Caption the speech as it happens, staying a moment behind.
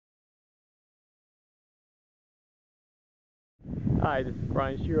Hi, this is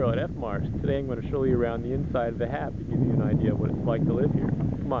Brian Shiro at FMARS. Today I'm going to show you around the inside of the Hab to give you an idea of what it's like to live here.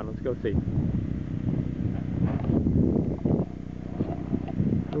 Come on, let's go see.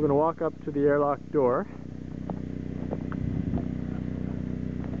 We're going to walk up to the airlock door.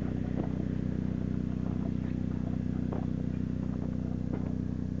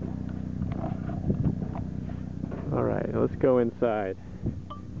 Alright, let's go inside.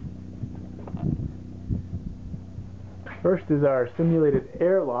 First is our simulated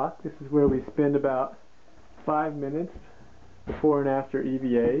airlock. This is where we spend about 5 minutes before and after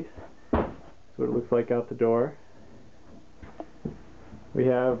EVAs. That's what it looks like out the door. We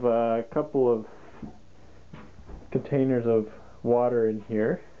have a couple of containers of water in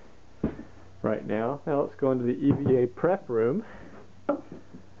here right now. Now let's go into the EVA prep room.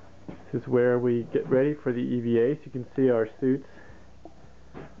 This is where we get ready for the EVAs. You can see our suits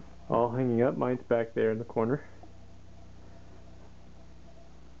all hanging up. Mine's back there in the corner.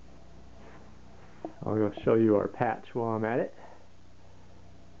 I'll go show you our patch while I'm at it.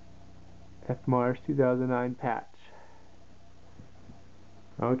 FMARS 2009 patch.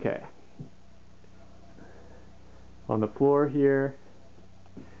 Okay. On the floor here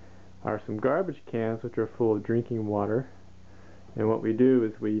are some garbage cans which are full of drinking water. And what we do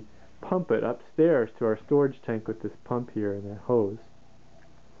is we pump it upstairs to our storage tank with this pump here and a hose.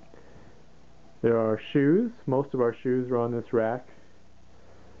 There are shoes. Most of our shoes are on this rack.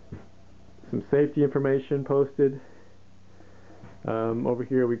 Some safety information posted. Over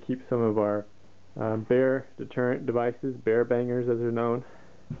here we keep some of our bear deterrent devices, bear bangers as they're known.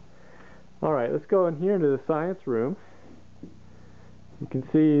 Alright, let's go in here into the science room. You can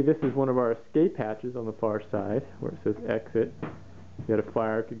see this is one of our escape hatches on the far side where it says exit. If you had a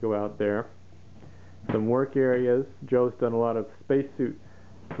fire, it could go out there. Some work areas. Joe's done a lot of spacesuit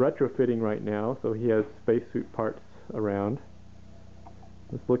retrofitting right now, so he has spacesuit parts around.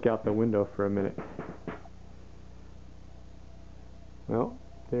 Let's look out the window for a minute. Well,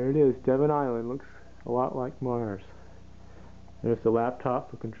 there it is. Devon Island looks a lot like Mars. There's the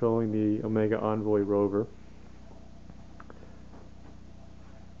laptop for controlling the Omega Envoy rover.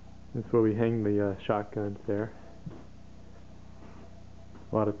 That's where we hang the shotguns there.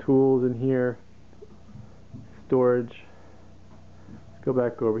 A lot of tools in here. Storage. Let's go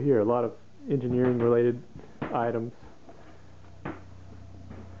back over here. A lot of engineering related items.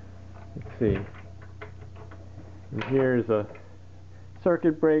 Let's see. And here's a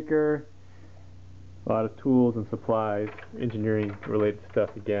circuit breaker. A lot of tools and supplies. Engineering related stuff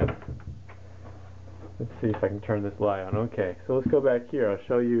again. Let's see if I can turn this light on. Okay, so let's go back here. I'll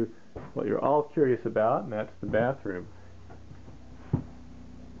show you what you're all curious about, and that's the bathroom.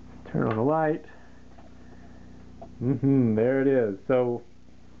 Turn on the light. There it is. So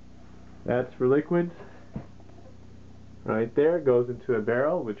that's for liquids. Right there goes into a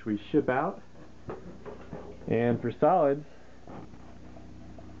barrel which we ship out. And for solids,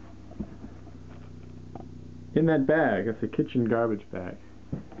 in that bag, that's a kitchen garbage bag.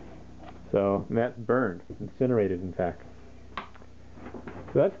 So that's burned, incinerated in fact.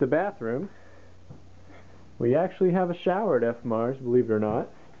 So that's the bathroom. We actually have a shower at FMARS, believe it or not.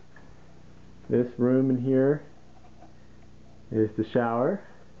 This room in here is the shower.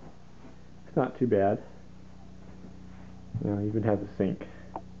 It's not too bad. It even has a sink.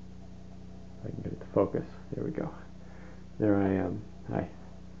 If I can get it to focus. There we go. There I am. Hi.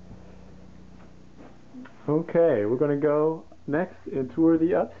 Okay, we're going to go next and tour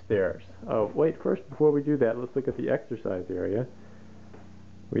the upstairs. Oh, wait, first before we do that, let's look at the exercise area.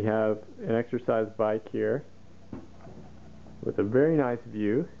 We have an exercise bike here with a very nice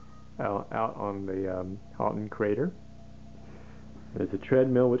view out on the Houghton crater. There's a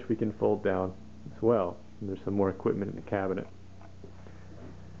treadmill which we can fold down as well. And there's some more equipment in the cabinet.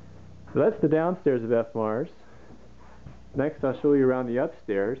 So that's the downstairs of FMARS. Next I'll show you around the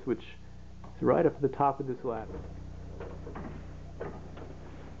upstairs, which is right up at the top of this ladder.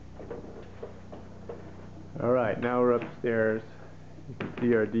 Alright, now we're upstairs. You can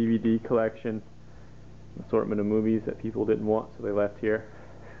see our DVD collection, assortment of movies that people didn't want, so they left here.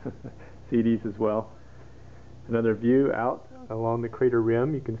 CDs as well. Another view out along the crater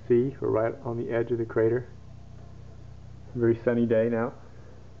rim. You can see we're right on the edge of the crater. It's a very sunny day now.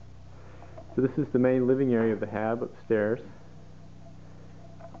 So this is the main living area of the Hab upstairs.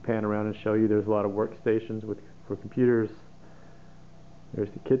 I'll pan around and show you. There's a lot of workstations for computers. There's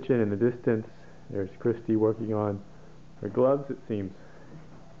the kitchen in the distance. There's Christy working on her gloves, it seems.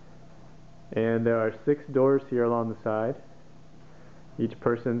 And there are 6 doors here along the side. Each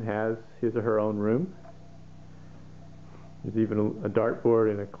person has his or her own room. There's even a dartboard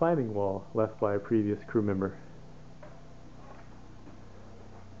and a climbing wall left by a previous crew member.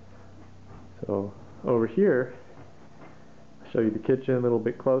 So over here, I'll show you the kitchen a little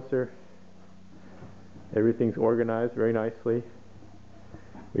bit closer. Everything's organized very nicely.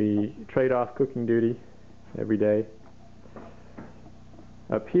 We trade off cooking duty every day.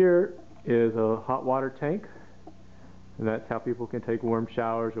 Up here is a hot water tank, and that's how people can take warm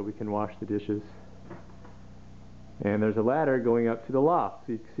showers, or we can wash the dishes. And there's a ladder going up to the loft.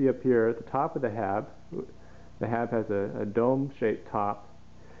 So you can see up here at the top of the Hab has a dome-shaped top,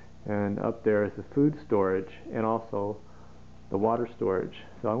 and up there is the food storage and also the water storage.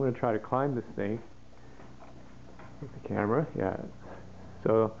 So I'm going to try to climb this thing with the camera. Yeah.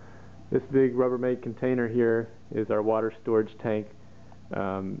 So this big Rubbermaid container here is our water storage tank,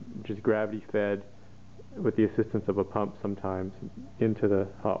 which is gravity fed with the assistance of a pump sometimes into the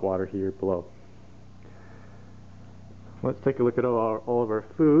hot water here below. Let's take a look at all of our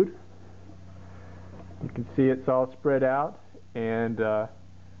food. You can see it's all spread out, and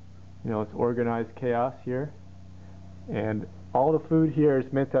it's organized chaos here. And all the food here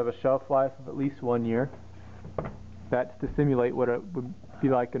is meant to have a shelf life of at least 1 year. That's to simulate what it would be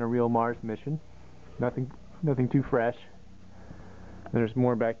like in a real Mars mission. Nothing too fresh. And there's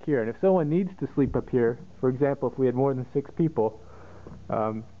more back here. And if someone needs to sleep up here, for example, if we had more than 6 people,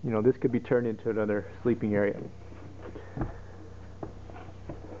 this could be turned into another sleeping area.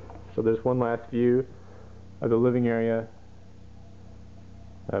 So there's one last view of the living area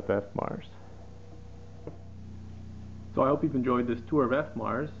of FMARS. So I hope you've enjoyed this tour of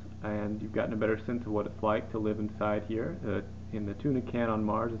FMARS, and you've gotten a better sense of what it's like to live inside here, in the tuna can on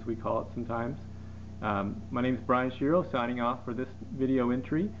Mars, as we call it sometimes. My name is Brian Shiro, signing off for this video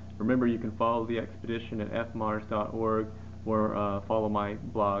entry. Remember, you can follow the expedition at fmars.org or follow my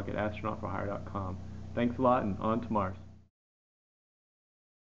blog at astronautforhire.com. Thanks a lot, and on to Mars.